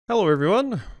Hello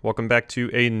everyone, welcome back to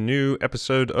a new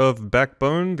episode of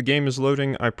Backbone. The game is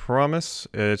loading, I promise.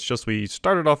 It's just we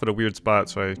started off at a weird spot,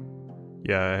 so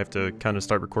I have to kind of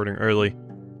start recording early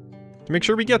to make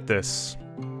sure we get this.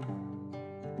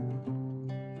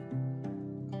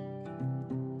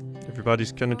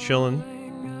 Everybody's kind of chilling.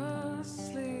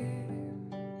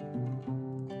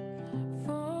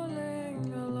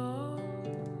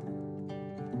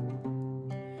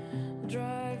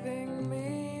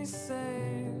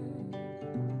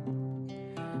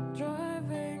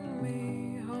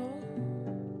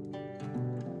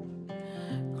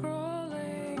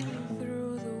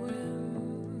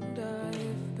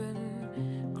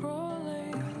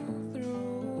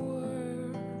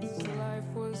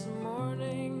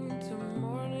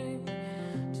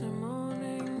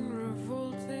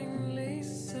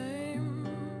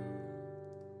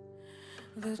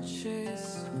 The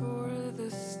chase for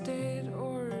the state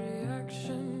or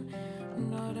reaction,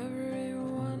 not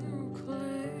everyone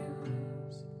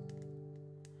claims.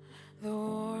 The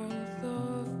warmth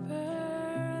of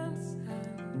parents'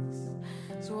 hands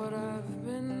is what I've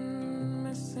been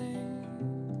missing.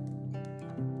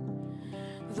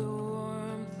 The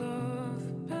warmth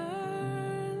of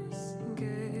parents'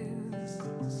 gaze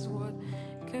is what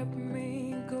kept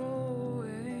me going.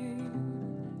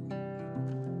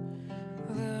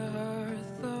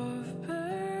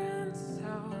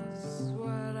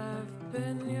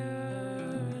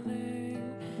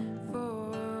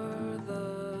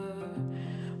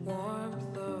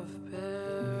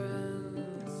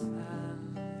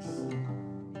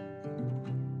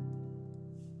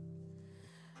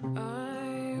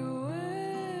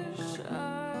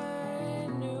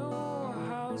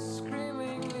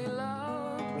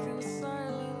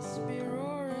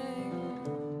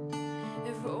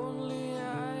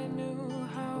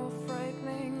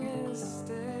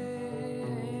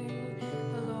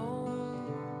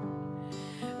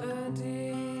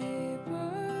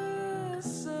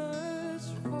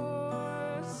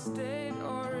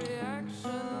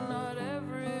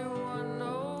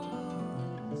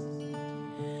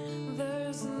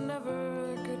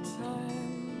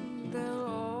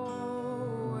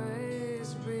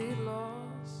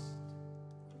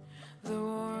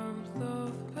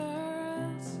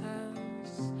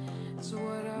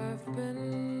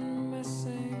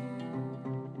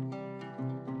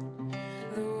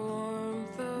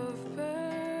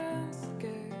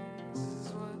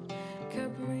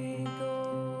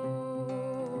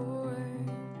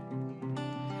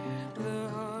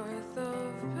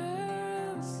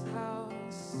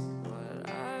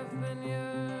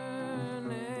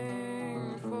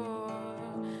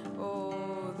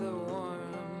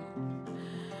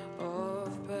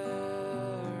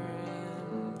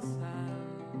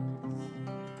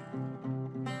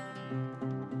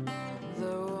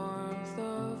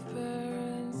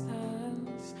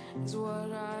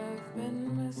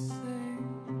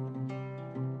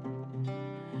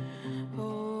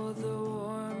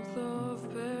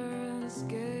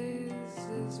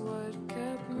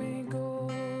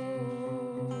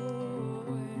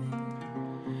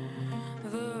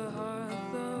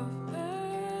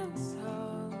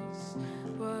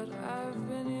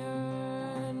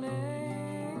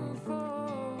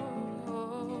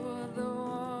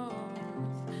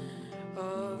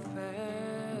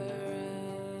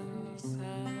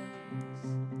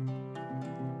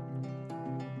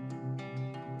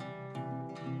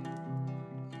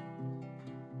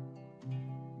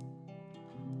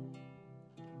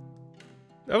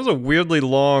 That was a weirdly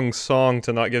long song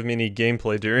to not give me any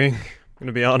gameplay during, I'm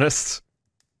gonna be honest.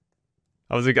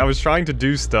 I was trying to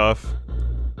do stuff,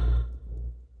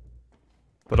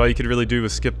 but all you could really do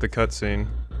was skip the cutscene.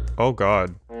 Oh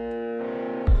god.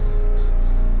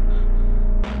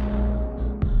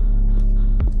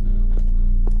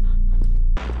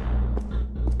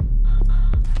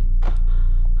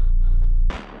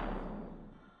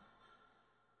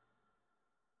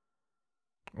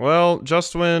 Well,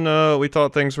 just when we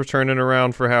thought things were turning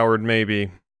around for Howard, maybe.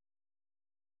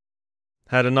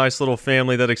 Had a nice little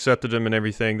family that accepted him and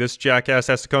everything. This jackass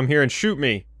has to come here and shoot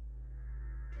me!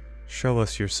 Show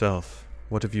us yourself.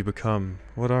 What have you become?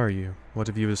 What are you? What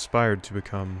have you aspired to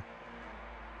become?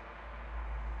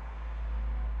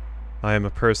 I am a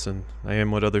person. I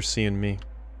am what others see in me.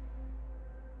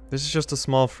 This is just a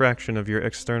small fraction of your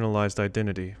externalized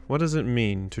identity. What does it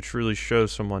mean to truly show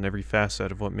someone every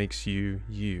facet of what makes you,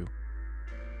 you?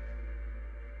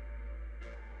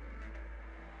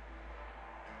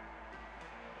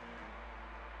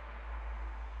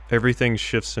 Everything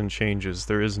shifts and changes.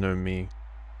 There is no me.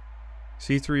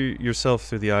 See through yourself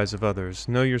through the eyes of others.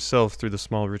 Know yourself through the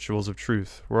small rituals of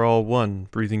truth. We're all one,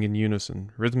 breathing in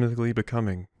unison, rhythmically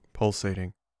becoming,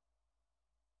 pulsating.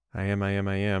 I am.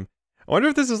 I wonder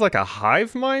if this is like a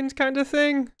hive mind kind of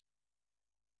thing?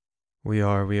 We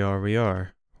are.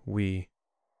 We.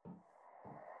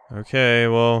 Okay,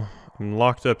 well, I'm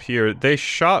locked up here. They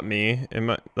shot me.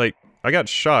 I got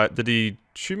shot. Did he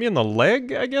shoot me in the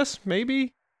leg, I guess?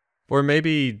 Maybe? Or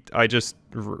maybe I just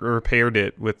repaired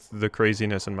it with the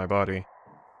craziness in my body.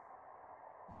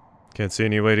 Can't see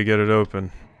any way to get it open.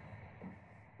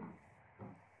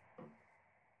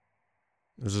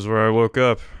 This is where I woke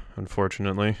up,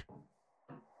 unfortunately.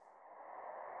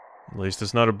 At least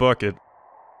it's not a bucket.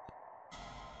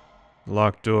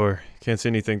 Locked door. Can't see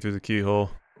anything through the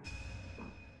keyhole.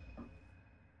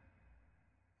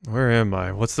 Where am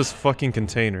I? What's this fucking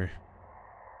container?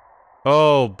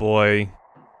 Oh boy.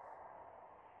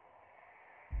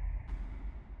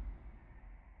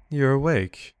 You're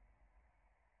awake.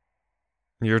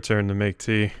 Your turn to make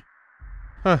tea.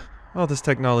 Huh. All this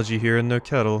technology here and no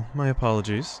kettle. My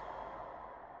apologies.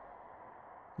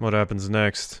 What happens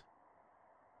next?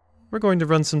 We're going to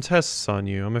run some tests on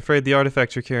you. I'm afraid the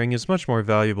artifact you're carrying is much more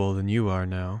valuable than you are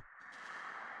now.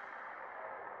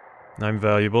 I'm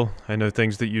valuable. I know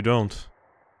things that you don't.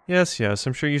 Yes,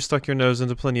 I'm sure you stuck your nose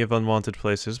into plenty of unwanted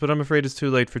places, but I'm afraid it's too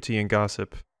late for tea and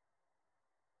gossip.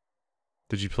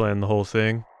 Did you plan the whole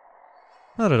thing?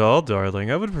 Not at all, darling.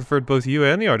 I would have preferred both you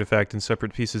and the artifact in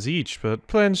separate pieces each, but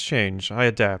plans change. I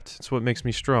adapt. It's what makes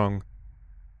me strong.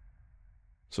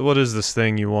 So what is this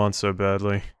thing you want so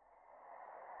badly?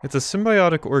 It's a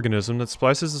symbiotic organism that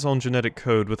splices its own genetic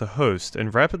code with a host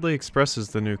and rapidly expresses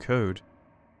the new code.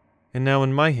 And now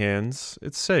in my hands,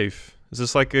 it's safe. Is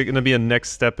this like gonna be a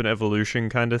next step in evolution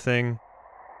kind of thing?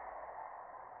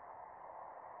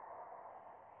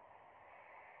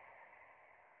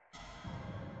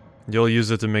 You'll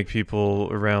use it to make people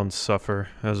around suffer,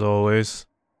 as always.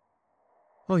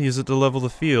 I'll use it to level the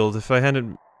field. If it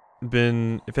hadn't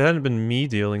been me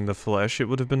dealing the flesh, it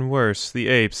would have been worse. The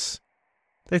apes.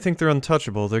 They think they're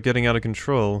untouchable. They're getting out of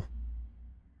control.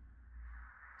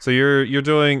 So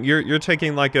you're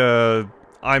taking like a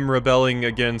I'm rebelling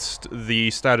against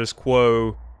the status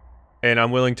quo and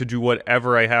I'm willing to do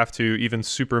whatever I have to, even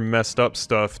super messed up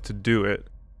stuff to do it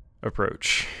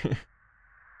approach.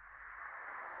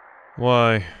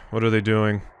 Why? What are they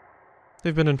doing?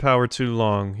 They've been in power too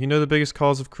long. You know the biggest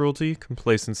cause of cruelty?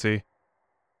 Complacency.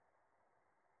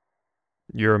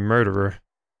 You're a murderer.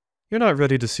 You're not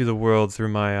ready to see the world through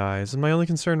my eyes, and my only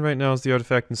concern right now is the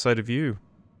artifact inside of you.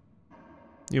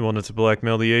 You wanted to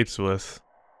blackmail the apes with.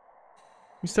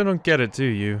 You still don't get it, do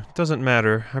you? It doesn't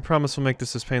matter. I promise we'll make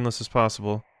this as painless as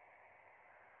possible.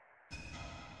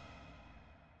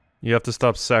 You have to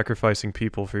stop sacrificing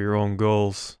people for your own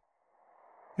goals.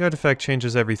 The artifact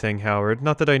changes everything, Howard.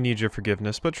 Not that I need your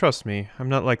forgiveness, but trust me, I'm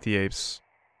not like the apes.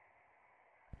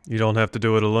 You don't have to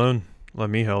do it alone. Let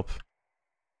me help.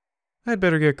 I'd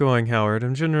better get going, Howard.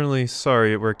 I'm genuinely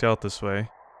sorry it worked out this way.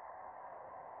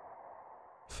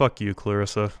 Fuck you,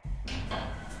 Clarissa.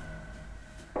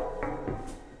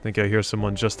 Think I hear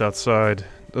someone just outside.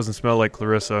 Doesn't smell like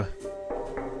Clarissa.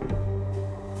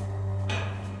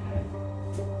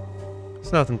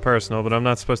 It's nothing personal, but I'm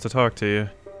not supposed to talk to you.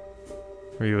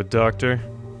 Are you a doctor?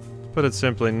 To put it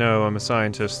simply, no, I'm a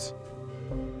scientist.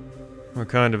 What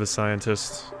kind of a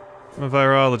scientist? I'm a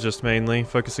virologist mainly,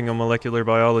 focusing on molecular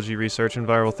biology research and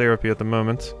viral therapy at the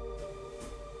moment.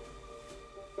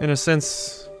 In a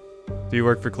sense... Do you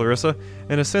work for Clarissa?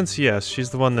 In a sense, yes. She's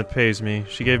the one that pays me.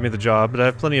 She gave me the job, but I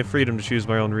have plenty of freedom to choose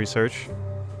my own research.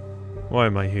 Why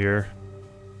am I here?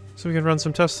 So we can run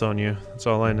some tests on you. That's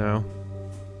all I know.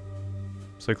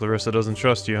 So Clarissa doesn't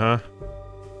trust you, huh?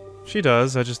 She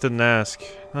does, I just didn't ask.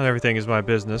 Not everything is my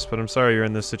business, but I'm sorry you're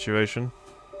in this situation.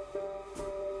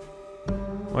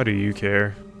 Why do you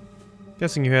care?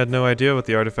 Guessing you had no idea what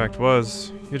the artifact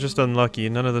was. You're just unlucky,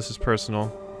 none of this is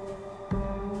personal.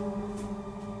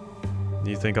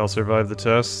 Do you think I'll survive the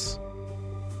tests?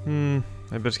 I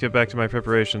best get back to my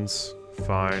preparations.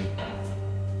 Fine.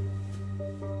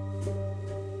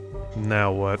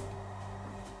 Now what?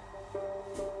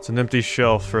 It's an empty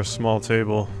shelf for a small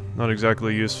table. Not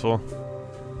exactly useful.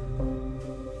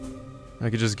 I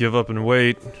could just give up and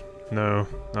wait. No,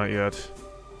 not yet.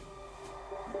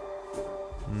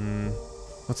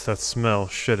 What's that smell?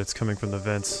 Shit, it's coming from the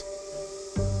vents.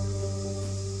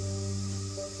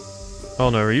 Oh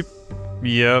no, are you...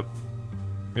 Yep.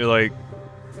 You're like...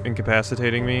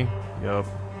 incapacitating me? Yup.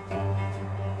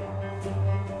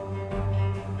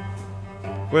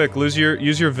 Quick,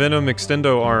 use your venom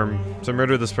extendo arm to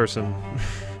murder this person.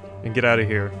 And get out of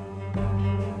here.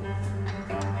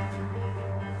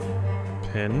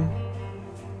 pin.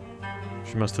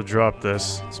 She must have dropped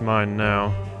this. It's mine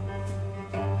now.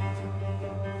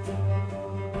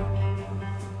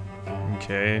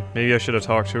 Okay, maybe I should have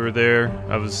talked to her there.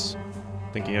 I was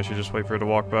thinking I should just wait for her to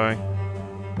walk by.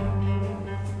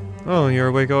 Oh, you're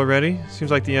awake already?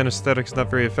 Seems like the anesthetic's not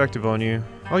very effective on you.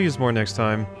 I'll use more next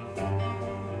time.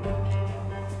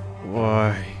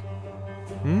 Why?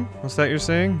 What's that you're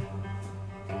saying?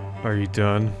 Are you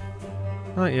done?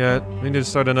 Not yet. We need to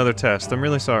start another test. I'm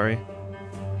really sorry.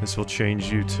 This will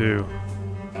change you too.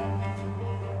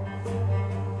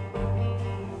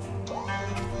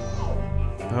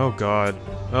 Oh god.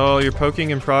 Oh, you're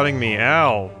poking and prodding me.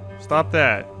 Ow! Stop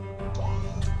that.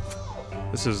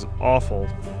 This is awful.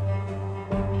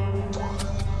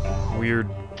 Weird.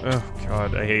 Oh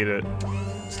god, I hate it.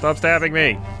 Stop stabbing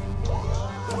me!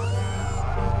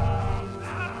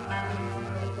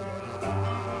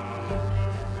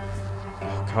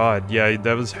 Oh god, yeah,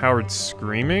 that was Howard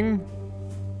screaming?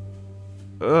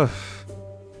 Ugh.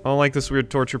 I don't like this weird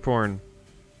torture porn.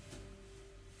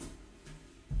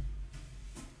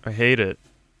 I hate it.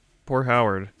 Poor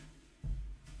Howard.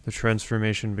 The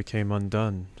transformation became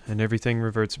undone, and everything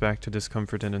reverts back to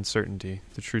discomfort and uncertainty,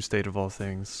 the true state of all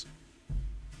things.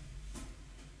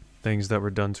 Things that were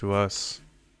done to us.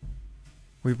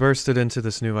 We bursted into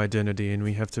this new identity, and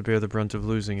we have to bear the brunt of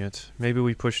losing it. Maybe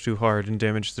we pushed too hard and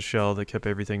damaged the shell that kept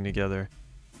everything together.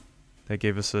 That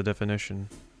gave us a definition.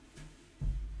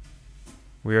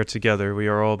 We are together, we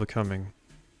are all becoming.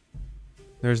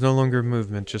 There is no longer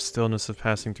movement, just stillness of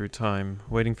passing through time,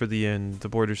 waiting for the end, the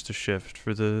borders to shift,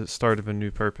 for the start of a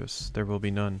new purpose. There will be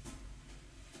none.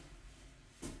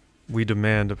 We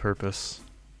demand a purpose.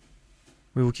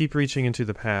 We will keep reaching into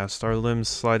the past, our limbs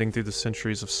sliding through the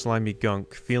centuries of slimy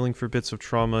gunk, feeling for bits of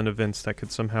trauma and events that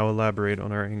could somehow elaborate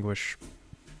on our anguish.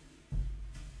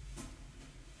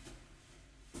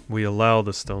 We allow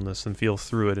the stillness and feel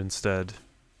through it instead.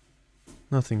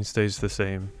 Nothing stays the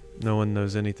same. No one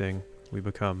knows anything. We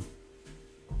become.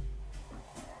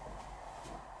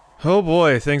 Oh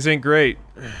boy, things ain't great.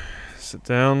 Sit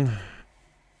down.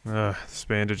 This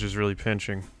bandage is really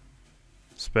pinching.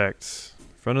 Specks.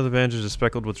 The front of the bandage is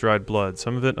speckled with dried blood,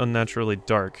 some of it unnaturally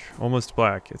dark, almost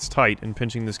black. It's tight and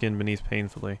pinching the skin beneath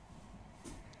painfully.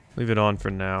 Leave it on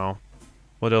for now.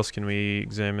 What else can we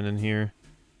examine in here?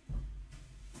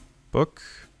 Book?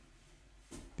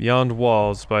 Beyond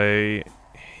Walls by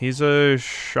Hisa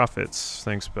Schaffitz.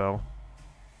 Thanks, Belle.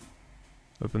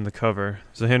 Open the cover.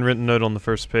 There's a handwritten note on the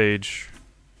first page.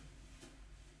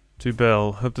 To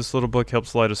Belle, hope this little book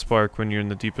helps light a spark when you're in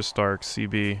the deepest dark.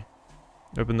 CB.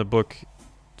 Open the book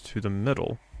to the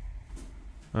middle.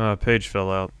 Page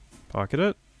fell out. Pocket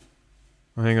it?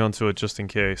 I'll hang on to it just in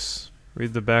case.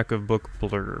 Read the back of book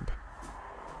blurb.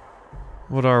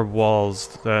 What are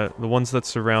walls? The ones that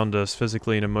surround us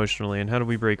physically and emotionally, and how do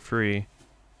we break free?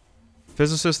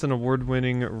 Physicist and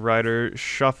award-winning writer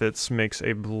Schaffitz makes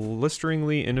a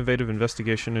blisteringly innovative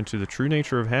investigation into the true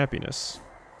nature of happiness.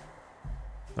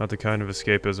 Not the kind of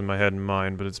escapism I had in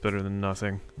mind, but it's better than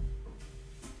nothing.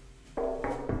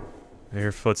 I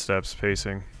hear footsteps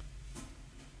pacing.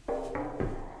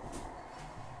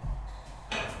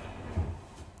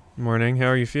 Morning, how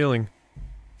are you feeling?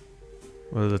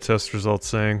 What are the test results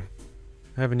saying?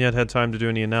 I haven't yet had time to do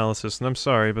any analysis, and I'm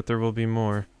sorry, but there will be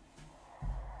more.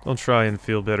 Don't try and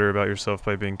feel better about yourself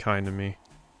by being kind to me.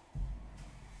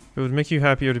 If it would make you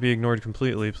happier to be ignored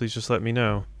completely, please just let me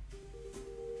know.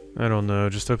 I don't know,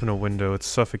 just open a window, it's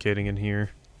suffocating in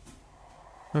here.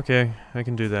 Okay, I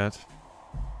can do that.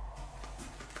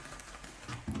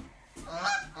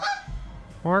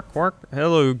 Quark, quark.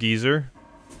 Hello, geezer.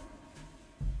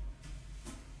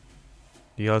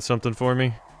 You got something for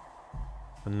me?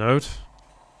 A note?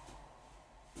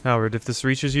 Howard, if this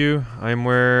reaches you, I am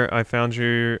where I found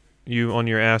you on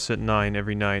your ass at 9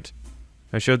 every night.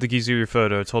 I showed the geezer your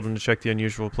photo, told him to check the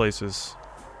unusual places.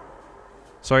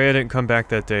 Sorry I didn't come back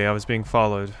that day, I was being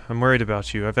followed. I'm worried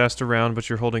about you. I've asked around, but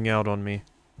you're holding out on me.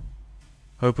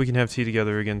 Hope we can have tea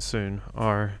together again soon.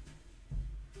 R.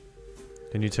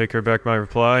 Can you take her back my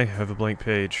reply? I have a blank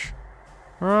page.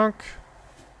 Rock.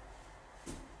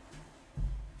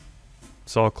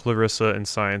 It's all Clarissa and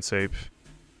Science Ape.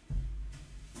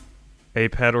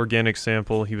 Ape had organic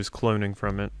sample, he was cloning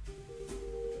from it.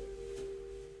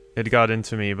 It got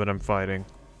into me, but I'm fighting.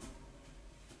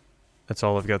 That's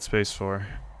all I've got space for.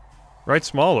 Write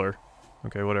smaller.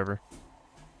 Okay, whatever.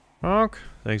 Honk.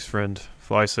 Thanks, friend.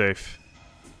 Fly safe.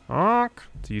 Honk.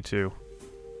 To you too.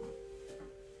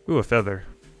 Ooh, a feather.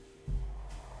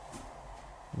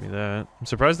 Give me that. I'm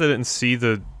surprised I didn't see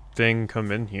the thing come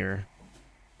in here.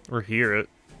 Or hear it.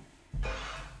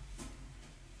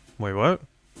 Wait, what?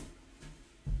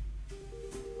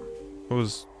 What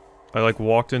was... I like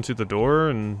walked into the door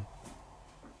and...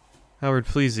 Howard,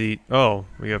 please eat. Oh,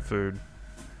 we got food.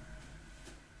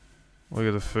 Look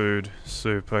at the food.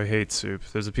 Soup. I hate soup.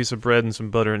 There's a piece of bread and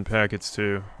some butter in packets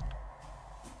too.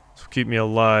 This will keep me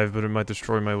alive, but it might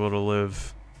destroy my will to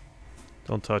live.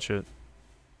 Don't touch it.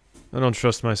 I don't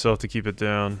trust myself to keep it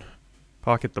down.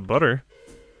 Pocket the butter?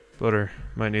 Butter.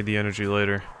 Might need the energy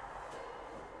later.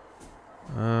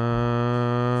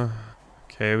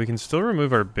 Okay, we can still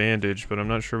remove our bandage, but I'm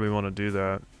not sure we want to do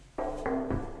that.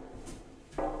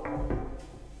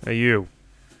 Hey, you.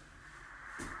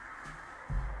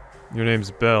 Your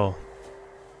name's Belle.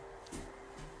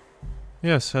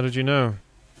 Yes, how did you know?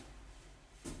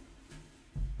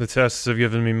 The tests have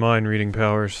given me mind-reading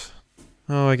powers.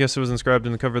 Oh, I guess it was inscribed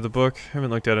in the cover of the book. I haven't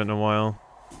looked at it in a while.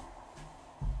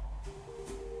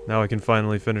 Now I can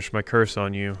finally finish my curse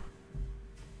on you.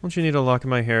 Won't you need a lock of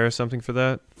my hair or something for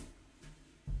that?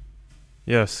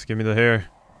 Yes, give me the hair.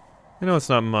 I know it's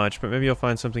not much, but maybe you'll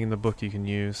find something in the book you can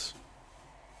use.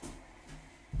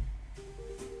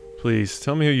 Please,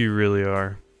 tell me who you really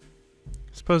are.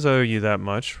 Suppose I owe you that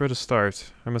much. Where to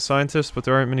start? I'm a scientist, but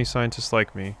there aren't many scientists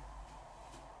like me.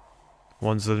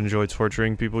 Ones that enjoy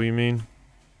torturing people, you mean?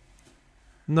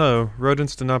 No,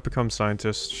 rodents do not become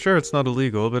scientists. Sure, it's not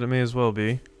illegal, but it may as well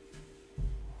be.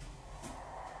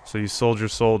 So you sold your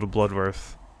soul to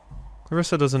Bloodworth.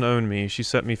 Clarissa doesn't own me. She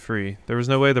set me free. There was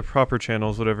no way the proper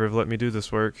channels would ever have let me do this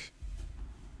work.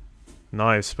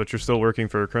 Nice, but you're still working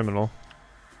for a criminal.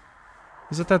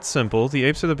 Is it that simple? The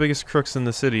apes are the biggest crooks in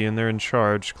the city, and they're in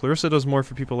charge. Clarissa does more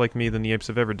for people like me than the apes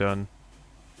have ever done.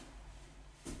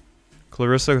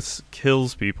 Clarissa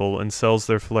kills people and sells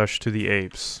their flesh to the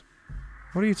apes.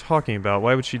 What are you talking about?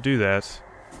 Why would she do that?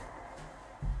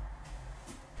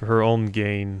 For her own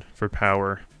gain, for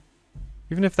power.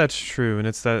 Even if that's true, and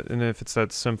if it's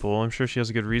that simple, I'm sure she has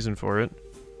a good reason for it.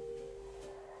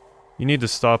 You need to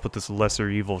stop with this lesser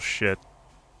evil shit.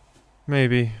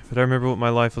 Maybe, but I remember what my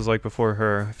life was like before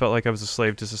her. I felt like I was a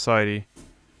slave to society.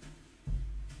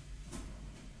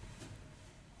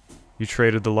 You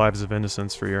traded the lives of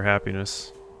innocents for your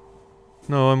happiness.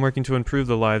 No, I'm working to improve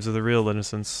the lives of the real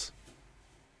innocents.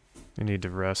 I need to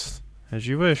rest. As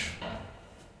you wish.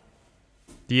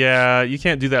 Yeah, you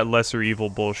can't do that lesser evil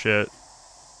bullshit.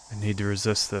 I need to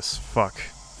resist this. Fuck.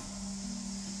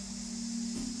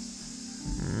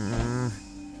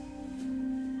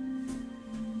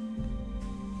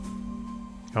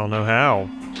 I don't know how.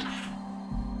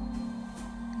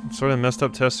 What sort of messed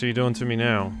up tests are you doing to me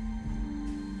now?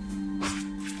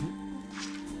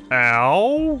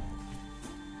 Ow!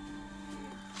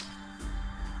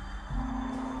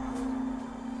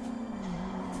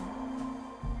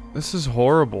 This is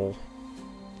horrible.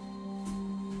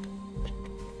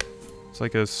 It's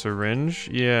like a syringe?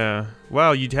 Yeah.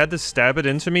 Wow, you had to stab it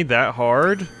into me that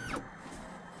hard?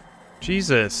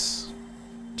 Jesus.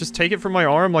 Just take it from my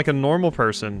arm like a normal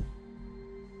person.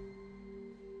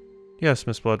 Yes,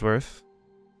 Miss Bloodworth.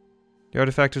 The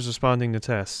artifact is responding to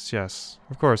tests, yes.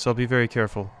 Of course, I'll be very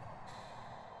careful.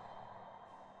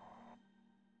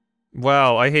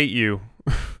 Wow, I hate you.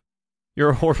 You're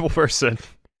a horrible person.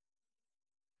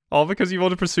 All because you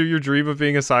want to pursue your dream of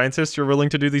being a scientist, you're willing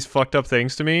to do these fucked up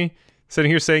things to me? Sitting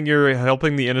here saying you're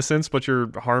helping the innocents, but you're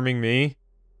harming me?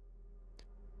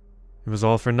 It was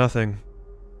all for nothing.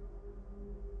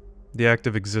 The act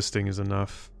of existing is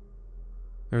enough.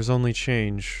 There's only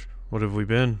change. What have we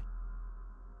been?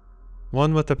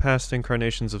 One with the past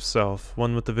incarnations of self,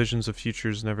 one with the visions of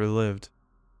futures never lived.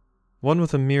 One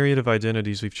with a myriad of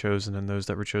identities we've chosen and those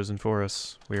that were chosen for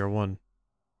us. We are one.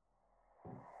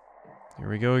 Here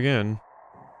we go again.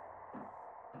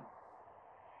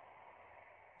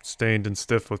 Stained and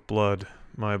stiff with blood.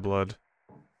 My blood.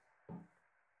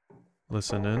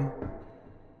 Listen in.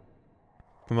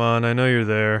 Come on, I know you're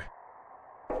there.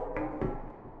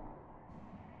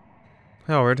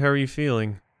 Howard, how are you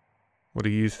feeling? What do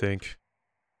you think?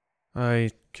 I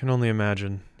can only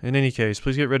imagine. In any case,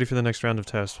 please get ready for the next round of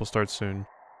tests. We'll start soon.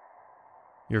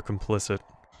 You're complicit.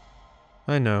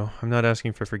 I know. I'm not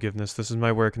asking for forgiveness. This is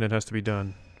my work and it has to be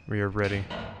done. We are ready.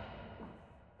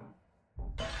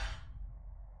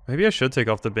 Maybe I should take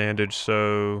off the bandage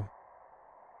so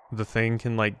the thing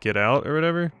can, like, get out or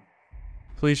whatever?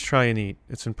 Please try and eat.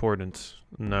 It's important.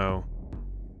 No.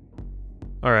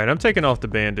 Alright, I'm taking off the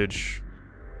bandage.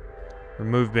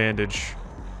 Remove bandage.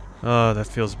 Ah, that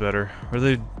feels better. What are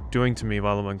they doing to me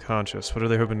while I'm unconscious? What are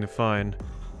they hoping to find?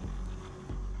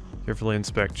 Carefully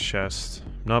inspect chest.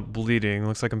 I'm not bleeding.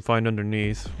 Looks like I'm fine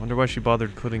underneath. Wonder why she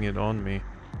bothered putting it on me.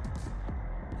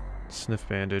 Sniff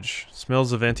bandage.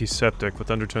 Smells of antiseptic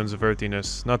with undertones of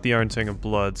earthiness. Not the iron tang of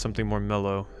blood, something more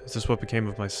mellow. Is this what became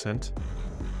of my scent?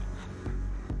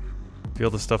 Feel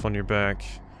the stuff on your back.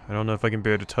 I don't know if I can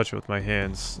bear to touch it with my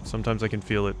hands. Sometimes I can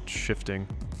feel it shifting.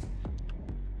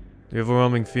 The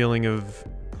overwhelming feeling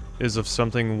is of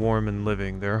something warm and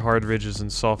living. There are hard ridges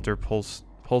and softer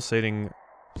pulsating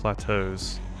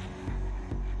plateaus.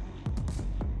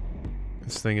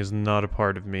 This thing is not a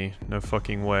part of me. No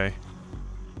fucking way.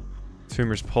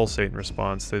 Tumors pulsate in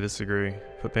response. They disagree.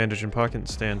 Put bandage in pocket and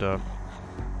stand up.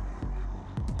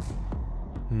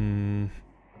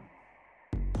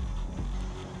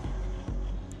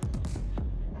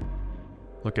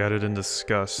 Look at it in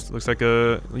disgust. Looks like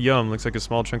a... Yum, looks like a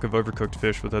small chunk of overcooked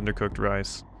fish with undercooked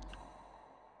rice.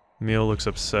 Meal looks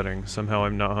upsetting. Somehow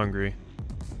I'm not hungry.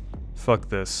 Fuck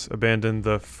this. Abandon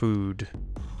the food.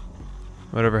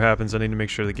 Whatever happens, I need to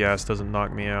make sure the gas doesn't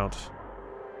knock me out.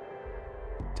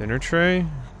 Dinner tray?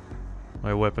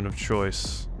 My weapon of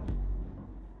choice.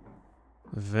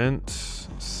 Vent.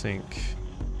 Sink.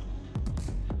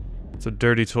 It's a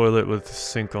dirty toilet with a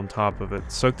sink on top of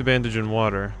it. Soak the bandage in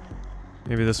water.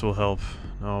 Maybe this will help.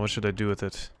 Oh, what should I do with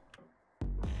it?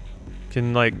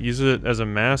 Can, like, use it as a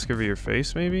mask over your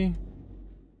face, maybe?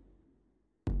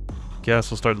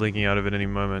 Gas will start leaking out of it any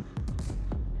moment.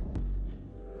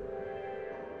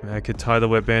 I could tie the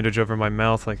wet bandage over my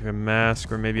mouth like a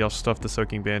mask, or maybe I'll stuff the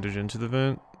soaking bandage into the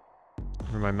vent.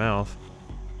 Over my mouth.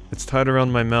 It's tied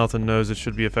around my mouth and nose. It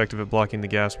should be effective at blocking the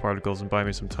gas particles and buy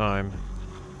me some time.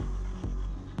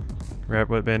 Wrap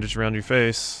wet bandage around your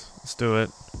face. Let's do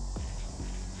it.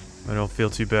 I don't feel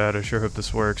too bad. I sure hope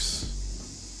this works.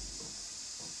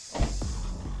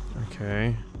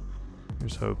 Okay.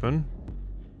 Here's hoping.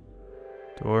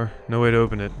 Door. No way to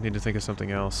open it. Need to think of something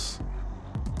else.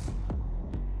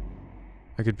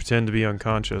 I could pretend to be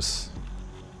unconscious.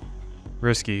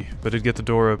 Risky, but it'd get the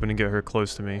door open and get her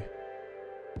close to me.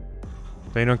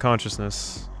 Feign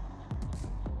unconsciousness.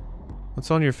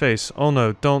 What's on your face? Oh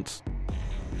no, don't.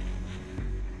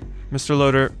 Mr.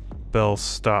 Lotor. Belle,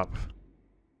 stop.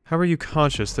 How are you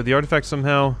conscious? Did the artifact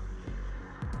somehow...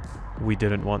 We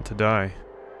didn't want to die.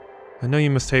 I know you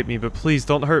must hate me, but please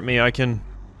don't hurt me. I can...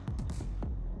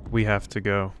 We have to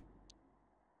go.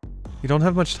 You don't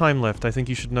have much time left. I think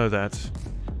you should know that.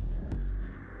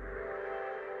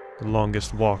 The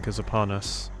longest walk is upon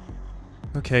us.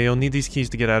 Okay, you'll need these keys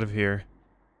to get out of here.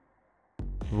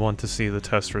 We want to see the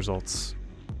test results.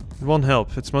 It won't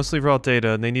help. It's mostly raw data,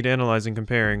 and they need analyzing,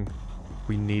 comparing.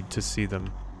 We need to see them.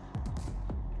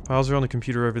 Files are on the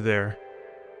computer over there.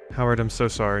 Howard, I'm so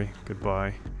sorry.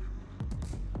 Goodbye.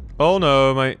 Oh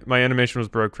no, my animation was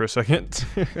broke for a second.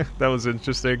 That was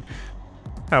interesting.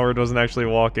 Howard wasn't actually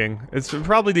walking. It's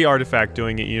probably the artifact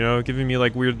doing it, you know? Giving me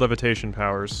like weird levitation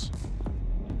powers.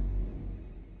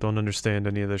 Don't understand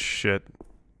any of this shit.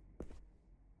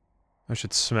 I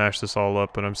should smash this all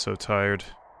up, but I'm so tired.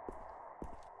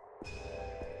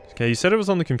 Okay, you said it was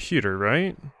on the computer,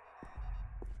 right?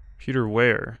 Computer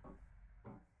where?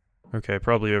 Okay,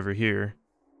 probably over here.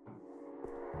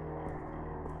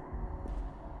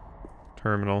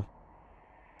 Terminal.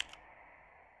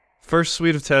 First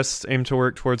suite of tests aim to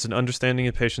work towards an understanding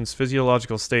of patient's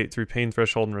physiological state through pain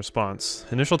threshold and response.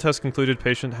 Initial tests concluded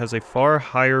patient has a far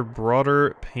higher,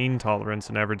 broader pain tolerance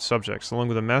than average subjects, along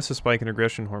with a massive spike in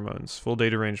aggression hormones. Full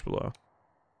data range below.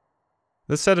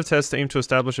 This set of tests aim to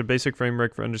establish a basic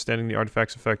framework for understanding the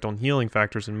artifact's effect on healing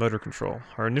factors and motor control.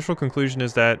 Our initial conclusion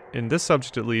is that, in this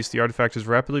subject at least, the artifact has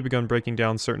rapidly begun breaking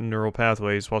down certain neural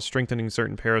pathways while strengthening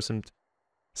certain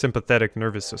parasympathetic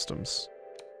nervous systems.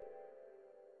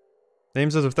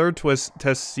 Aims of the third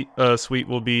test suite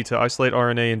will be to isolate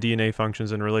RNA and DNA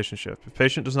functions in relationship. If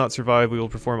patient does not survive, we will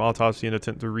perform autopsy and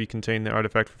attempt to recontain the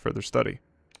artifact for further study.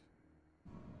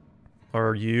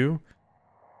 Are you?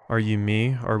 Are you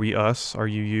me? Are we us? Are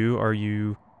you you? Are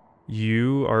you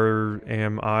you?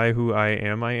 Am I who I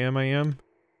am? I am?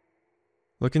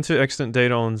 Look into extant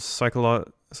data on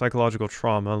psychological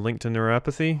trauma linked to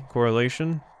neuropathy,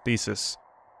 correlation, thesis.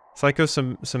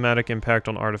 Psychosomatic impact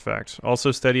on artifact.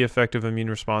 Also steady effective immune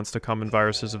response to common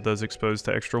viruses of those exposed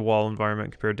to extra-wall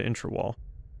environment compared to intra-wall.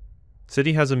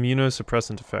 City has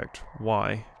immunosuppressant effect.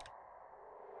 Why?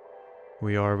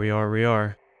 We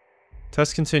are.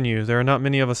 Tests continue. There are not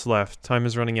many of us left. Time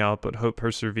is running out, but hope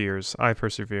perseveres. I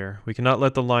persevere. We cannot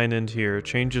let the line end here.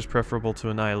 Change is preferable to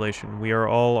annihilation. We are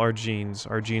all our genes.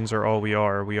 Our genes are all we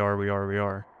are. We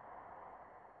are.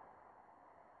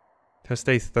 Test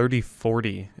day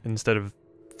 3040 instead of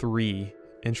 3.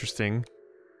 Interesting.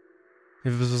 It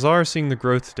was bizarre seeing the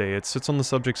growth today. It sits on the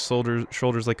subject's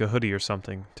shoulders like a hoodie or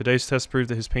something. Today's test proved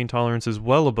that his pain tolerance is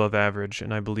well above average,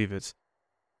 and I believe it.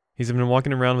 He's been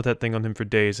walking around with that thing on him for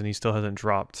days and he still hasn't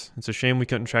dropped. It's a shame we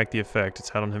couldn't track the effect it's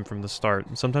had on him from the start,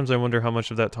 and sometimes I wonder how much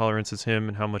of that tolerance is him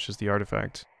and how much is the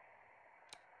artifact.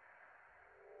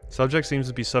 Subject seems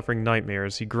to be suffering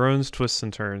nightmares. He groans, twists,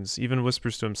 and turns, even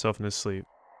whispers to himself in his sleep.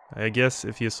 I guess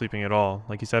if he is sleeping at all,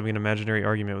 like he's having an imaginary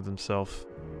argument with himself.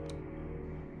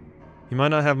 He might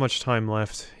not have much time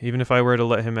left. Even if I were to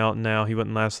let him out now, he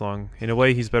wouldn't last long. In a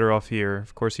way, he's better off here.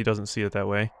 Of course, he doesn't see it that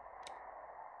way.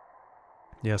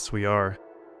 Yes, we are.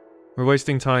 We're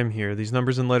wasting time here. These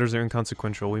numbers and letters are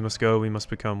inconsequential. We must go, we must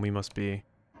become, we must be.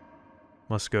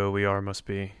 Must go, we are, must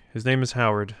be. His name is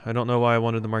Howard. I don't know why I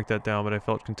wanted to mark that down, but I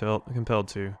felt compelled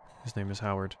to. His name is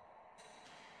Howard.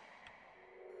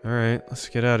 Alright, let's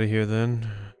get out of here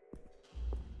then.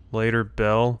 Later,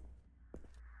 Belle.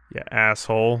 You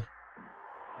asshole.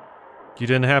 You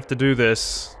didn't have to do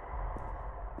this.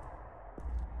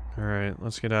 Alright,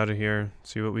 let's get out of here.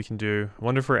 See what we can do. I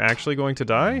wonder if we're actually going to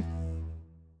die?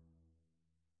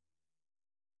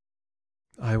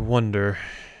 I wonder.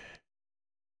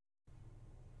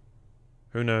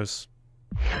 Who knows?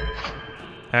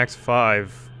 Act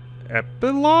 5.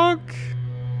 Epilogue?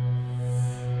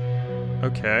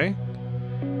 Okay.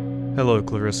 Hello,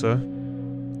 Clarissa.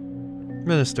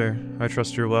 Minister, I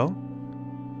trust you're well?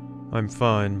 I'm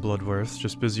fine, Bloodworth,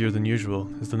 just busier than usual.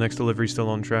 Is the next delivery still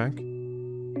on track?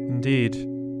 Indeed.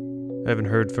 I haven't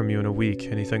heard from you in a week.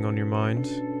 Anything on your mind?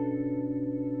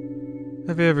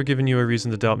 Have I ever given you a reason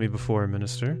to doubt me before,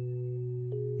 Minister?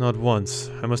 Not once.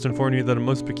 I must inform you that a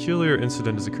most peculiar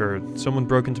incident has occurred. Someone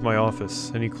broke into my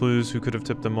office. Any clues who could have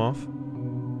tipped them off?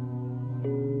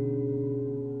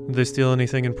 Did they steal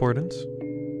anything important?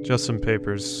 Just some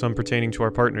papers, some pertaining to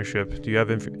our partnership. Do you have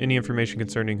any information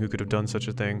concerning who could have done such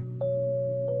a thing?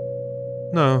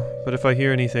 No, but if I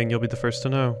hear anything, you'll be the first to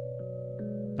know.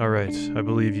 Alright, I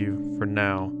believe you, for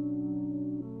now.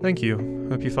 Thank you.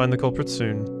 Hope you find the culprit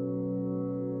soon.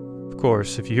 Of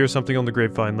course, if you hear something on the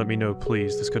grapevine, let me know,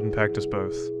 please. This could impact us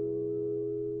both.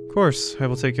 Of course, I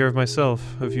will take care of myself.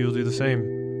 Hope you will do the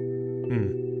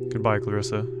same. Goodbye,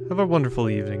 Clarissa. Have a wonderful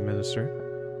evening, Minister.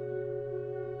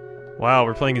 Wow,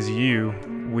 we're playing as you.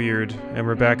 Weird. And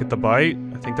we're back at the bite?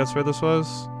 I think that's where this was.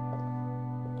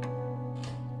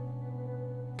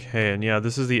 Okay, and yeah,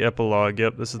 this is the epilogue.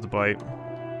 Yep, this is the bite.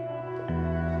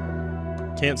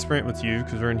 Can't sprint with you,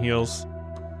 because we're in heels.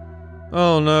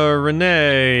 Oh no,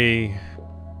 Renee!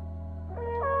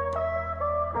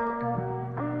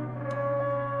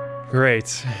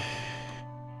 Great.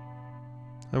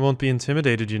 I won't be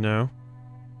intimidated, you know.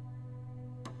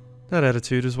 That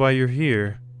attitude is why you're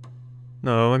here.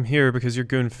 No, I'm here because your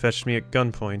goon fetched me at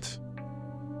gunpoint.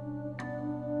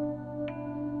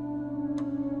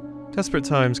 Desperate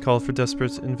times call for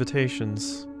desperate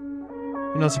invitations.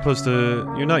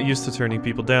 You're not used to turning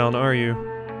people down, are you?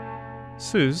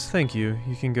 Suze, thank you.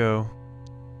 You can go.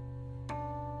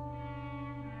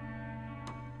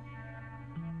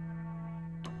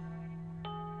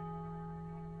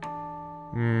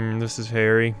 This is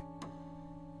Harry.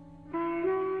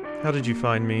 How did you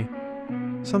find me?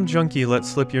 Some junkie let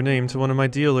slip your name to one of my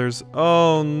dealers.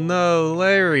 Oh no,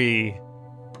 Larry!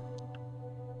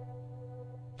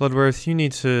 Bloodworth, you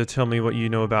need to tell me what you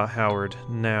know about Howard,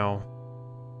 now.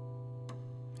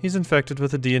 He's infected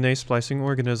with a DNA splicing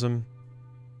organism.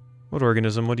 What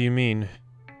organism? What do you mean?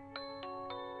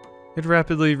 It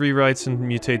rapidly rewrites and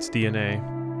mutates DNA.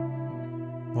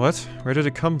 What? Where did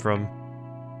it come from?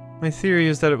 My theory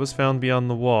is that it was found beyond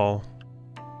the wall.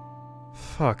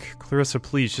 Fuck. Clarissa,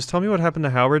 please, just tell me what happened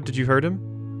to Howard. Did you hurt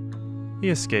him? He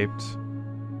escaped.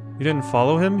 You didn't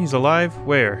follow him? He's alive?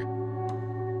 Where?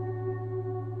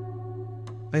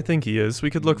 I think he is. We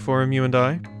could look for him, you and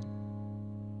I.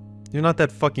 You're not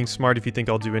that fucking smart if you think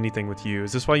I'll do anything with you.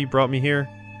 Is this why you brought me here?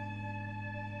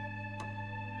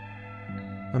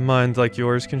 A mind like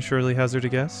yours can surely hazard a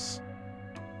guess.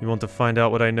 You want to find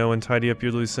out what I know and tidy up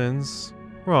your loose ends?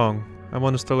 Wrong. I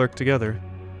want us to lurk together.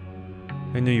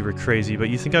 I knew you were crazy, but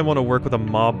you think I want to work with a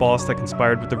mob boss that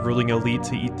conspired with the ruling elite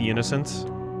to eat the innocent?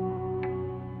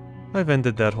 I've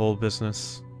ended that whole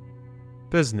business.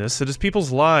 Business? It is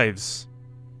people's lives!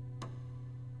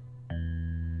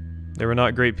 They were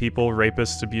not great people,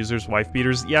 rapists, abusers,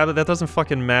 wife-beaters. Yeah, but that doesn't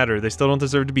fucking matter. They still don't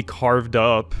deserve to be carved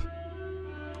up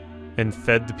and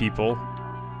fed to people.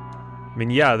 I mean,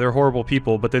 yeah, they're horrible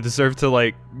people, but they deserve to,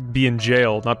 like, be in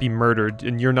jail, not be murdered,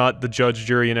 and you're not the judge,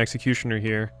 jury, and executioner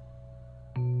here.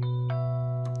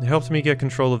 It helped me get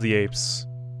control of the apes.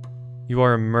 You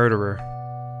are a murderer.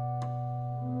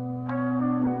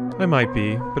 I might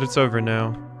be, but it's over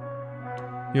now.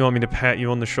 You want me to pat you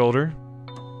on the shoulder?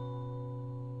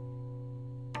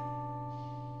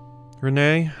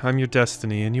 Renee, I'm your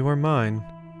destiny, and you are mine.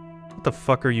 What the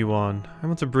fuck are you on? I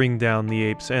want to bring down the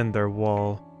apes and their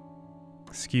wall.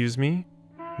 Excuse me?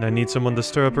 And I need someone to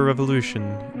stir up a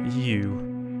revolution. You.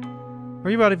 Are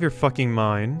you out of your fucking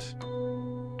mind?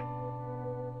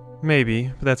 Maybe,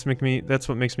 but that's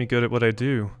what makes me good at what I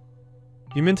do.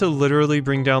 You mean to literally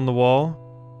bring down the wall?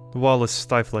 The wall is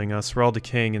stifling us, we're all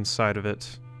decaying inside of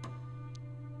it.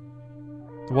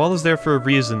 The wall is there for a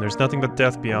reason, there's nothing but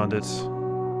death beyond it.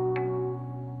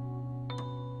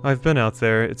 I've been out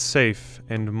there, it's safe,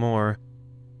 and more.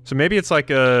 So maybe it's like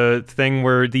a thing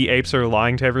where the apes are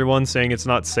lying to everyone, saying it's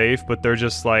not safe, but they're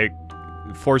just like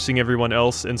forcing everyone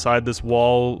else inside this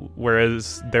wall,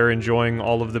 whereas they're enjoying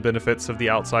all of the benefits of the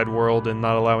outside world and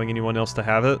not allowing anyone else to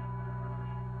have it.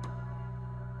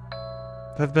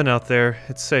 I've been out there,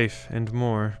 it's safe, and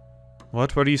more.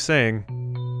 What are you saying?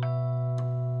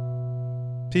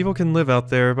 People can live out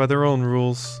there by their own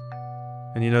rules.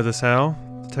 And you know this how?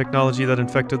 The technology that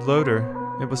infected Lotor.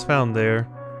 It was found there.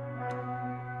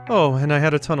 Oh, and I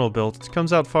had a tunnel built. It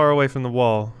comes out far away from the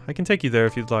wall. I can take you there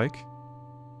if you'd like.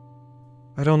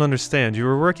 I don't understand. You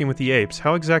were working with the apes.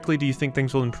 How exactly do you think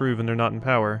things will improve when they're not in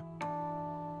power?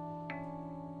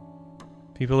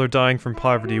 People are dying from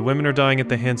poverty. Women are dying at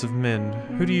the hands of men.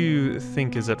 Who do you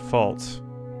think is at fault?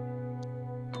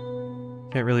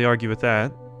 Can't really argue with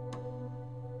that.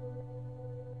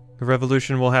 The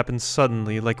revolution will happen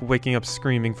suddenly, like waking up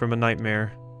screaming from a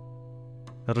nightmare.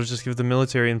 That'll just give the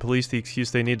military and police the excuse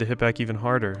they need to hit back even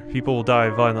harder. People will die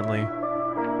violently.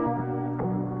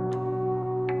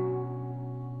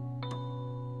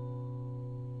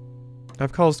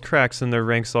 I've caused cracks in their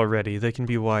ranks already. They can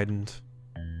be widened.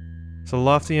 It's a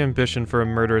lofty ambition for a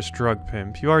murderous drug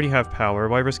pimp. You already have power.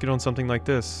 Why risk it on something like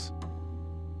this?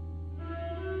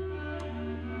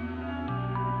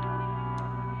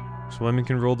 So women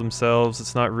can rule themselves.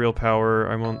 It's not real power.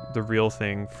 I want the real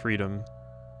thing. Freedom.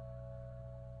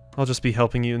 I'll just be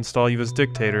helping you install you as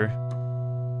dictator.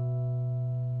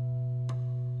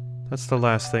 That's the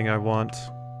last thing I want.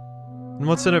 And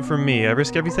what's in it for me? I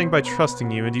risk everything by trusting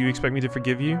you, and do you expect me to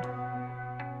forgive you?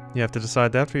 You have to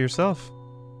decide that for yourself.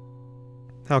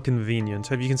 How convenient.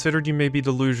 Have you considered you may be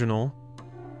delusional?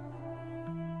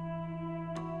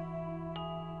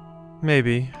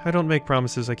 Maybe. I don't make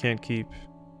promises I can't keep.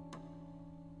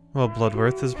 Well,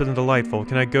 Bloodworth has been delightful.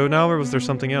 Can I go now, or was there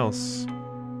something else?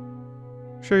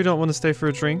 Sure you don't want to stay for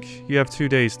a drink? You have 2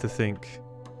 days to think.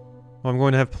 Well, I'm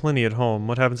going to have plenty at home.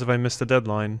 What happens if I miss the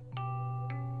deadline?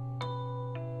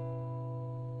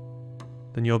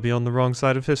 Then you'll be on the wrong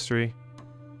side of history.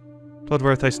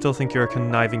 Bloodworth, I still think you're a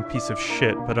conniving piece of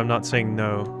shit, but I'm not saying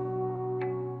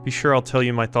no. Be sure I'll tell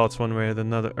you my thoughts one way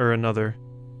or another.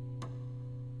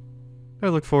 I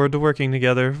look forward to working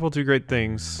together. We'll do great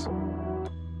things.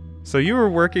 So you were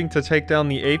working to take down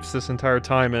the apes this entire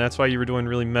time, and that's why you were doing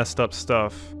really messed up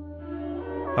stuff.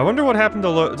 I wonder what happened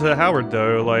to Howard,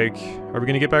 though. Like, are we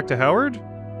gonna get back to Howard?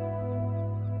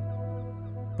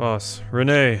 Boss,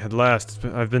 Renee, at last.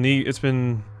 It's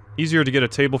been easier to get a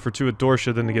table for two at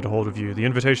Dorsha than to get a hold of you. The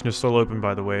invitation is still open,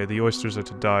 by the way. The oysters are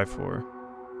to die for.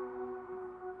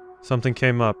 Something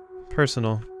came up.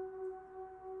 Personal.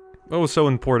 What was so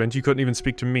important? You couldn't even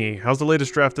speak to me. How's the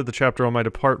latest draft of the chapter on my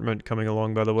department coming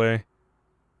along, by the way?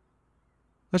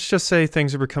 Let's just say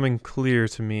things are becoming clear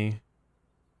to me.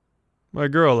 My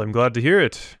girl, I'm glad to hear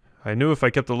it. I knew if I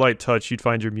kept the light touch, you'd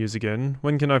find your muse again.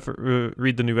 When can I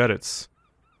read the new edits?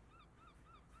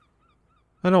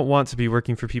 I don't want to be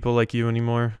working for people like you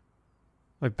anymore.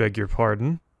 I beg your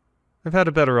pardon. I've had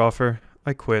a better offer.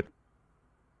 I quit.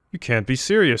 You can't be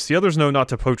serious. The others know not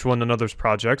to poach one another's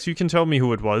projects. You can tell me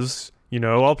who it was. You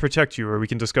know, I'll protect you, or we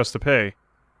can discuss the pay.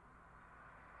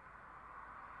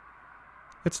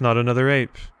 It's not another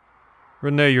ape.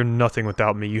 Renee, you're nothing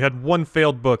without me. You had one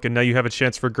failed book, and now you have a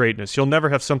chance for greatness. You'll never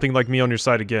have something like me on your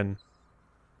side again.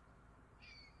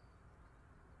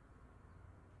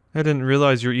 I didn't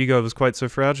realize your ego was quite so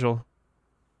fragile.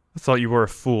 I thought you were a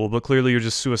fool, but clearly you're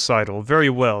just suicidal. Very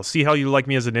well. See how you like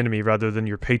me as an enemy rather than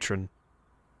your patron.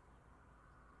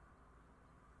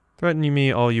 Threaten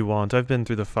me all you want. I've been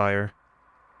through the fire.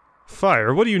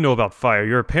 Fire? What do you know about fire?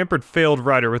 You're a pampered, failed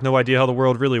writer with no idea how the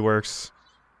world really works.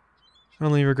 I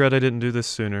only regret I didn't do this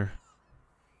sooner.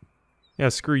 Yeah,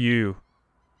 screw you.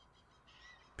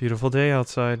 Beautiful day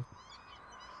outside.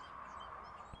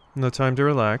 No time to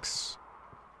relax.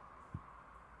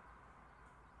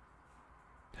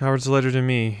 Howard's letter to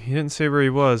me. He didn't say where he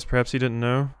was. Perhaps he didn't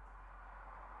know.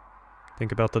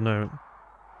 Think about the note.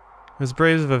 It was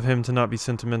brave of him to not be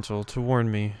sentimental, to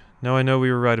warn me. Now I know we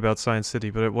were right about Science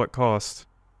City, but at what cost?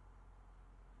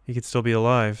 He could still be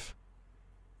alive.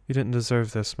 You didn't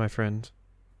deserve this, my friend.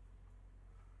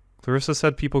 Clarissa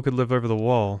said people could live over the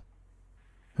wall.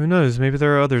 Who knows, maybe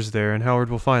there are others there and Howard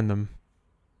will find them.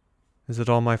 Is it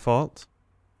all my fault?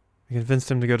 I convinced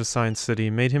him to go to Science City,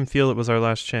 made him feel it was our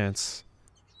last chance.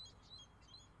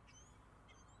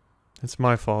 It's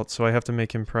my fault, so I have to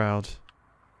make him proud.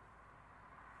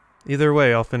 Either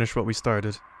way, I'll finish what we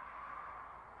started.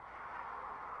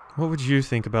 What would you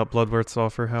think about Bloodworth's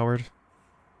offer, Howard?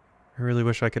 I really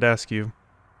wish I could ask you.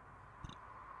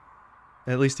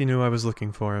 At least he knew I was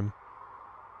looking for him.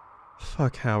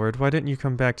 Fuck, Howard, why didn't you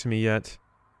come back to me yet?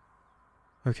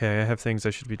 Okay, I have things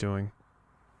I should be doing.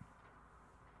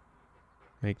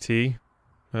 Make tea?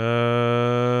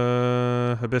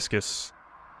 Hibiscus.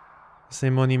 The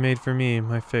same one he made for me,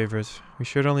 my favorite. We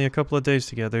shared only a couple of days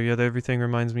together, yet everything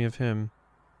reminds me of him.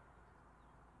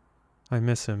 I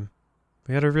miss him.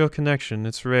 We had a real connection,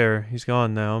 it's rare. He's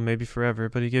gone now, maybe forever,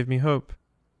 but he gave me hope.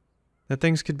 That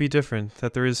things could be different,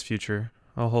 that there is future.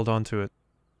 I'll hold on to it.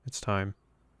 It's time.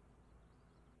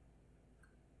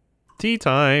 Tea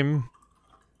time!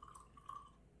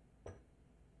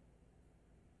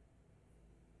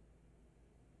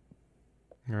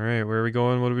 Alright, where are we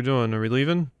going? What are we doing? Are we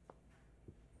leaving?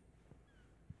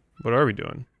 What are we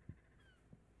doing?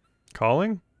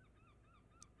 Calling?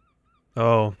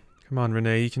 Oh, come on,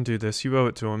 Renee, you can do this. You owe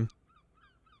it to him.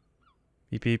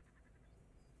 Beep beep.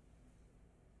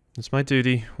 It's my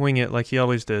duty. Wing it like he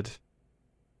always did.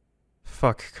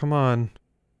 Fuck, come on.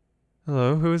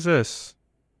 Hello, who is this?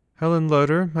 Helen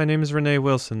Lotor, my name is Renee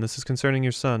Wilson. This is concerning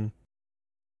your son.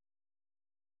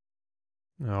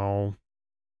 Oh.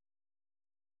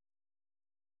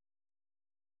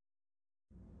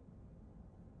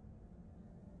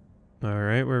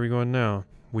 Alright, where are we going now?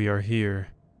 We are here.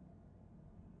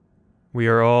 We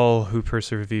are all who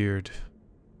persevered.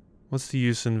 What's the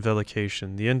use in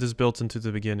velication? The end is built into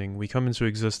the beginning. We come into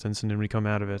existence and then we come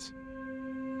out of it.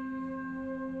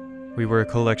 We were a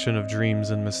collection of dreams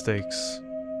and mistakes.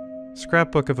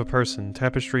 Scrapbook of a person,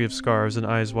 tapestry of scars and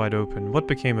eyes wide open. What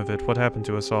became of it? What happened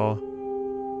to us all?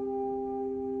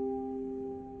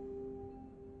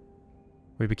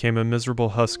 We became a miserable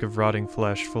husk of rotting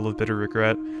flesh, full of bitter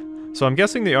regret. So I'm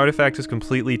guessing the artifact has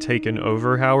completely taken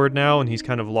over Howard now, and he's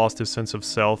kind of lost his sense of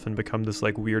self and become this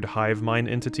like weird hive mind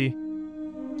entity.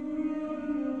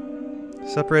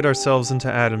 Separate ourselves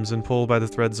into atoms and pull by the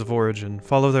threads of origin.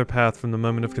 Follow their path from the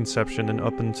moment of conception and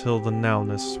up until the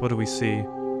nowness. What do we see?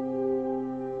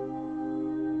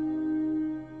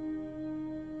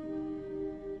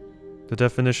 The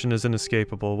definition is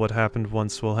inescapable. What happened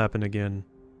once will happen again.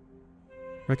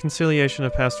 Reconciliation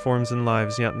of past forms and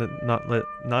lives yet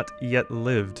not yet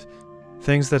lived.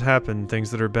 Things that happen,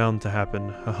 things that are bound to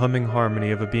happen. A humming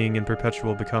harmony of a being in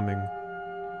perpetual becoming.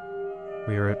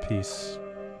 We are at peace.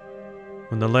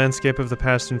 When the landscape of the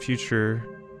past and future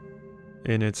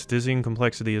in its dizzying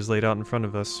complexity is laid out in front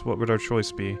of us, what would our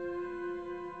choice be?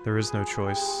 There is no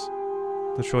choice.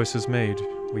 The choice is made.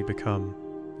 We become.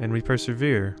 And we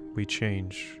persevere. We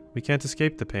change. We can't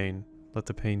escape the pain. Let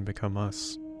the pain become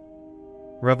us.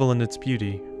 Revel in its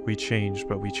beauty. We change,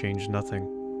 but we change nothing.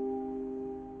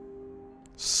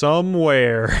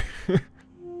 Somewhere.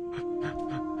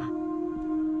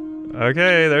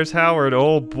 Okay, there's Howard.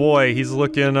 Oh boy, he's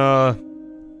looking,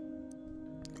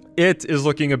 It is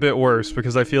looking a bit worse,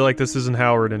 because I feel like this isn't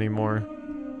Howard anymore.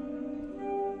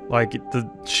 Like, the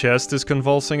chest is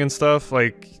convulsing and stuff.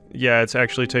 Like, yeah, it's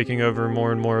actually taking over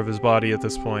more and more of his body at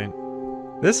this point.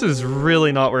 This is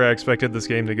really not where I expected this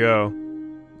game to go.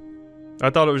 I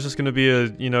thought it was just gonna be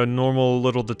a, you know, normal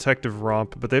little detective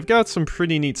romp, but they've got some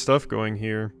pretty neat stuff going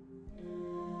here.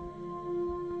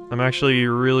 I'm actually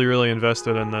really, really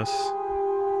invested in this.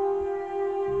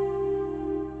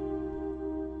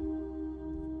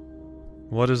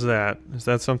 What is that? Is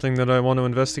that something that I want to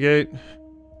investigate?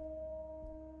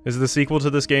 Is the sequel to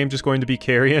this game just going to be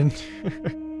Carrion?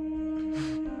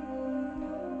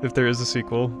 If there is a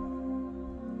sequel.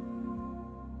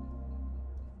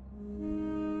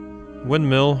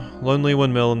 Windmill. Lonely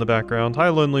windmill in the background. Hi,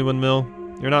 lonely windmill.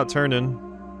 You're not turning.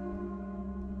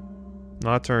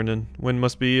 Not turning. Wind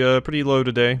must be pretty low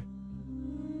today.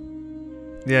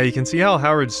 Yeah, you can see how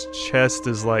Howard's chest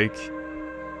is like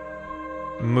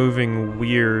moving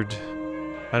weird.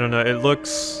 I don't know, it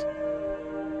looks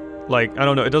like, I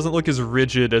don't know, it doesn't look as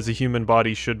rigid as a human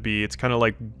body should be. It's kind of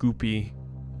like goopy.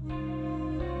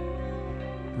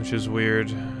 Which is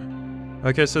weird.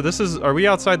 Okay, so this is, are we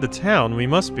outside the town? We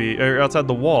must be, or outside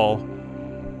the wall.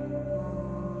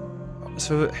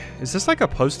 So, is this like a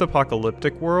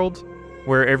post-apocalyptic world?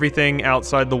 Where everything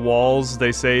outside the walls,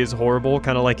 they say, is horrible,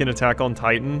 kind of like in Attack on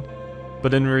Titan?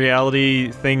 But in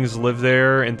reality, things live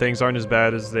there, and things aren't as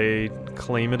bad as they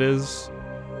claim it is?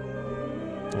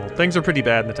 Well, things are pretty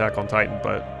bad in Attack on Titan,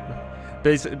 but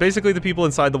Basically, the people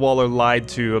inside the wall are lied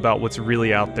to about what's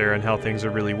really out there and how things are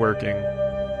really working.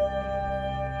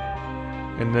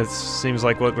 And this seems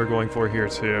like what we're going for here,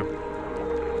 too.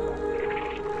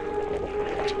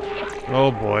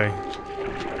 Oh boy.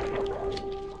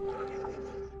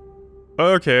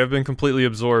 Okay, I've been completely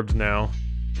absorbed now.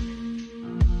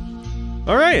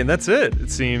 Alright, and that's it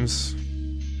seems.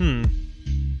 I'm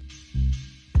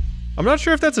not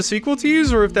sure if that's a sequel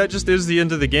tease or if that just is the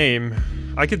end of the game.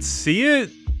 I could see it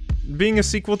being a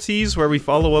sequel tease where we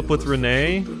follow up with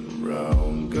Renee.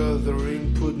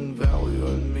 Gathering, putting value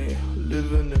on me,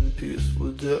 living in peace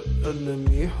with the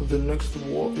enemy. The next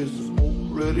war is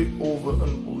already over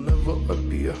and will never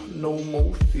appear. No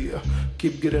more fear.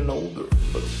 Keep getting older,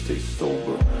 but stay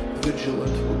sober.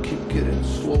 Vigilant, we'll keep getting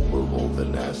slower. All the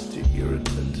nasty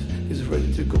irritant is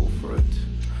ready to go for it.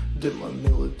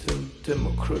 Demo-militant,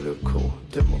 demo-critical,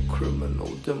 demo-criminal,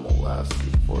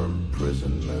 demo-asking for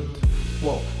imprisonment.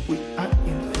 Well, we are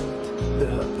infinite. The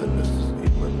happiness is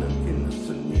imminent,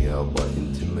 innocent, yeah, but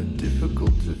intimate,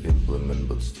 difficult to implement,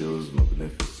 but still is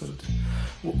magnificent.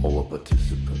 We're all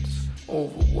participants,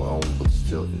 overwhelmed, but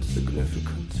still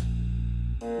insignificant.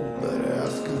 All that I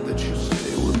ask is that you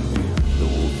stay with me. The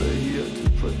wolves are here to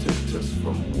protect us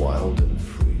from wild and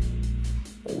free.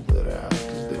 All that I ask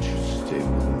is that you stay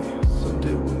with me.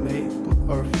 Someday we may put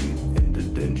our feet in the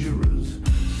dangerous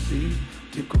sea.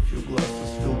 Take off your glasses,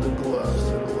 fill the glass.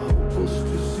 It'll help us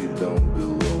to see down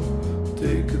below.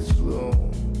 Take it slow.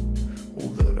 All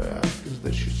that I ask is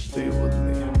that you stay with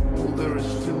me. While there is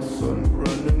still sun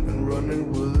running and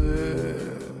running with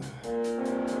it.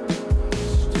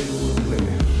 Stay with me.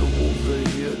 The wolves are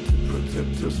here to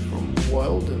protect us from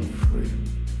wild and free.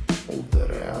 All that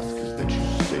I ask is that you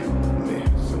stay with me.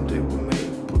 Someday we may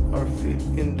put our feet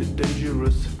in the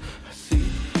dangerous sea.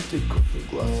 Take off your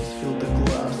glasses, fill the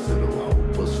glass. It'll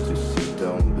help us to see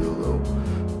down below.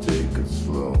 Take it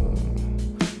slow.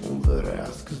 All that I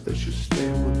ask is that you stay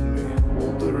with me.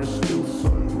 While there is still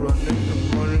sun running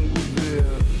and running within.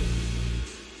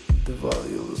 The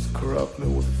valueless corrupt me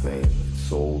with fame.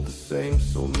 It's all the same,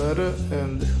 so meta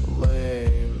and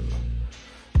lame.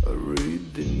 I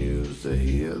read the news, I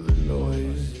hear the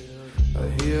noise. I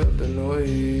hear the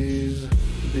noise.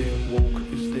 Being woke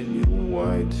is the new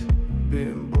white.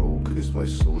 Being broke is my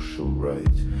social right.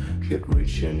 Get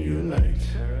rich and unite.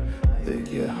 They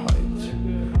get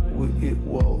hyped. We eat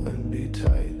well and be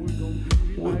tight.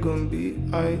 We're gonna be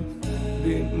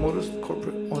being modest,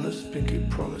 corporate, honest, pinky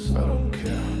promise. I don't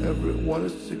care. Everyone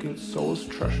is seeking solace,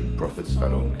 trashing profits. I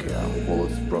don't care. Well,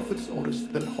 it's profits,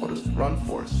 oldest, then hottest, run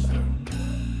for us. I don't care.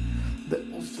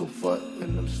 They all still fight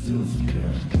and I'm still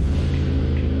scared.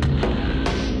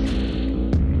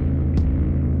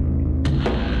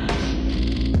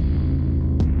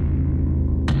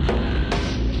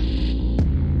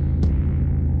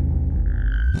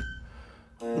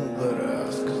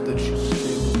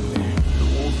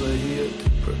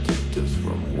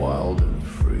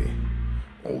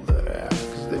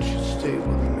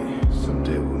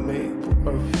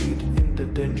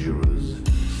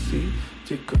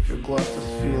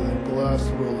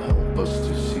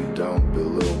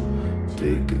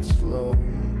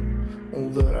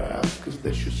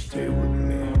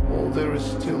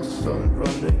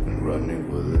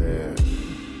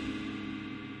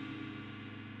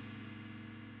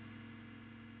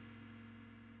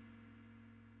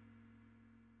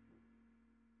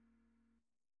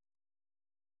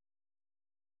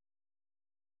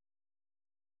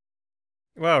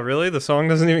 Wow, really? The song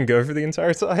doesn't even go for the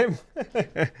entire time?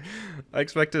 I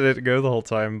expected it to go the whole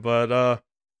time, but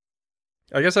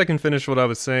I guess I can finish what I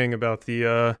was saying about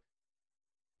the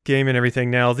game and everything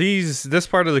now. This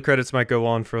part of the credits might go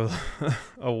on for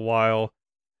a while.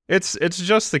 It's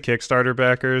just the Kickstarter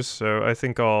backers, so I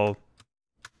think I'll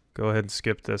go ahead and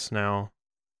skip this now.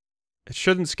 It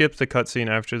shouldn't skip the cutscene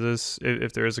after this,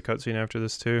 if there is a cutscene after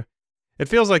this too. It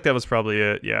feels like that was probably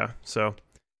it, yeah, so...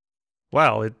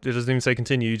 Wow, it doesn't even say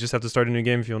continue, you just have to start a new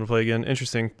game if you want to play again.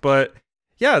 Interesting. But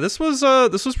yeah, this was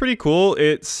pretty cool.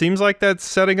 It seems like that's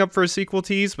setting up for a sequel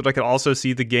tease, but I could also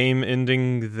see the game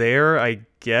ending there, I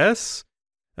guess.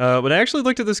 When I actually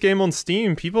looked at this game on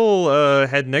Steam, people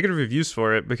had negative reviews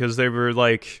for it because they were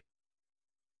like...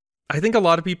 I think a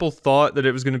lot of people thought that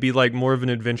it was going to be like more of an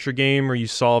adventure game where you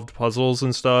solved puzzles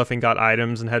and stuff and got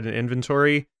items and had an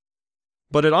inventory.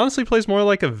 But it honestly plays more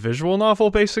like a visual novel,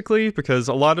 basically, because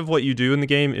a lot of what you do in the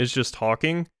game is just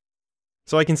talking.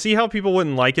 So I can see how people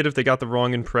wouldn't like it if they got the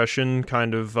wrong impression,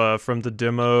 kind of, from the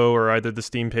demo or either the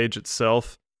Steam page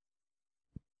itself.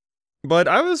 But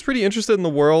I was pretty interested in the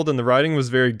world, and the writing was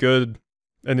very good,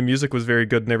 and the music was very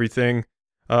good and everything.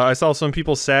 I saw some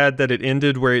people sad that it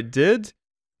ended where it did.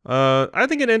 I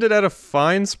think it ended at a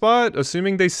fine spot,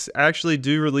 assuming they actually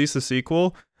do release a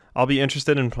sequel. I'll be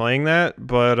interested in playing that,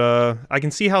 but I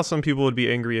can see how some people would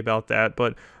be angry about that.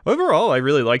 But overall, I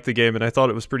really liked the game, and I thought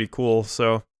it was pretty cool.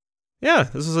 So yeah,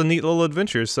 this is a neat little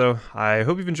adventure. So I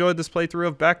hope you've enjoyed this playthrough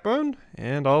of Backbone,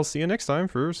 and I'll see you next time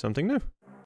for something new.